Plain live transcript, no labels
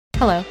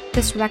Hello,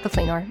 this is Rebecca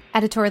Fleenor,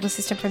 editorial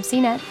assistant from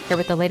CNET, here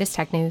with the latest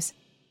tech news.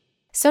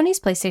 Sony's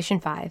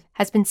PlayStation 5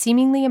 has been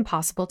seemingly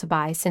impossible to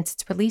buy since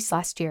its release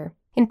last year,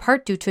 in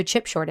part due to a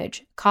chip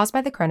shortage caused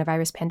by the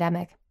coronavirus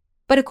pandemic.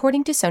 But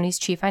according to Sony's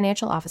chief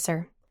financial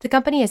officer, the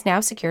company has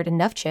now secured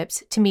enough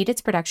chips to meet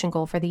its production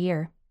goal for the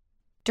year.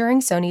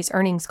 During Sony's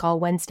earnings call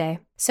Wednesday,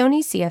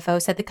 Sony's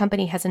CFO said the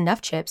company has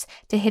enough chips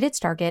to hit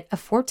its target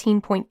of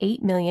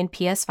 14.8 million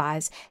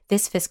PS5s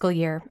this fiscal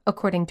year,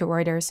 according to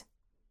Reuters.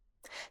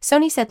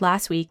 Sony said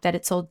last week that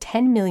it sold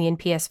 10 million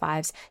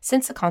PS5s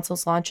since the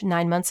console's launch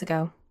 9 months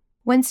ago.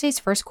 Wednesday's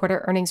first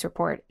quarter earnings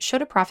report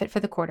showed a profit for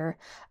the quarter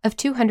of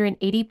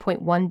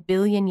 280.1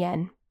 billion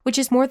yen, which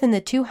is more than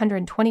the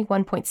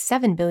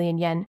 221.7 billion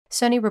yen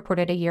Sony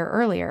reported a year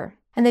earlier,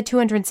 and the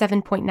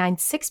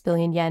 207.96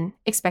 billion yen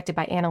expected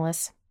by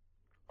analysts.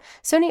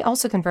 Sony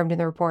also confirmed in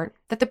the report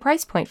that the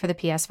price point for the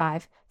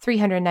PS5,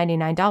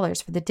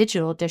 $399 for the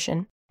digital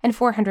edition and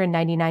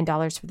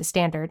 $499 for the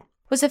standard,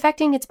 was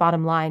affecting its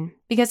bottom line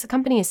because the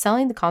company is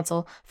selling the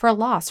console for a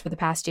loss for the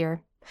past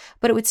year,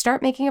 but it would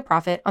start making a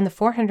profit on the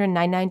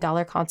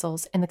 $499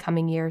 consoles in the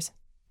coming years.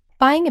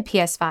 Buying a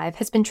PS5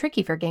 has been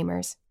tricky for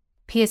gamers.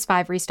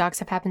 PS5 restocks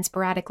have happened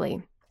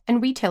sporadically,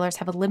 and retailers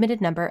have a limited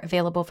number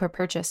available for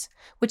purchase,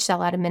 which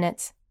sell out in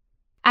minutes.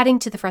 Adding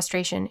to the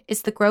frustration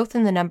is the growth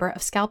in the number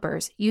of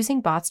scalpers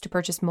using bots to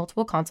purchase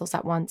multiple consoles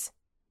at once.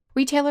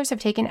 Retailers have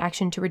taken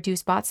action to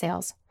reduce bot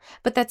sales,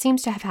 but that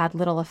seems to have had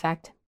little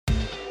effect.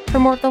 For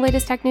more of the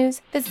latest tech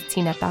news, visit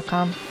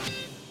cnet.com.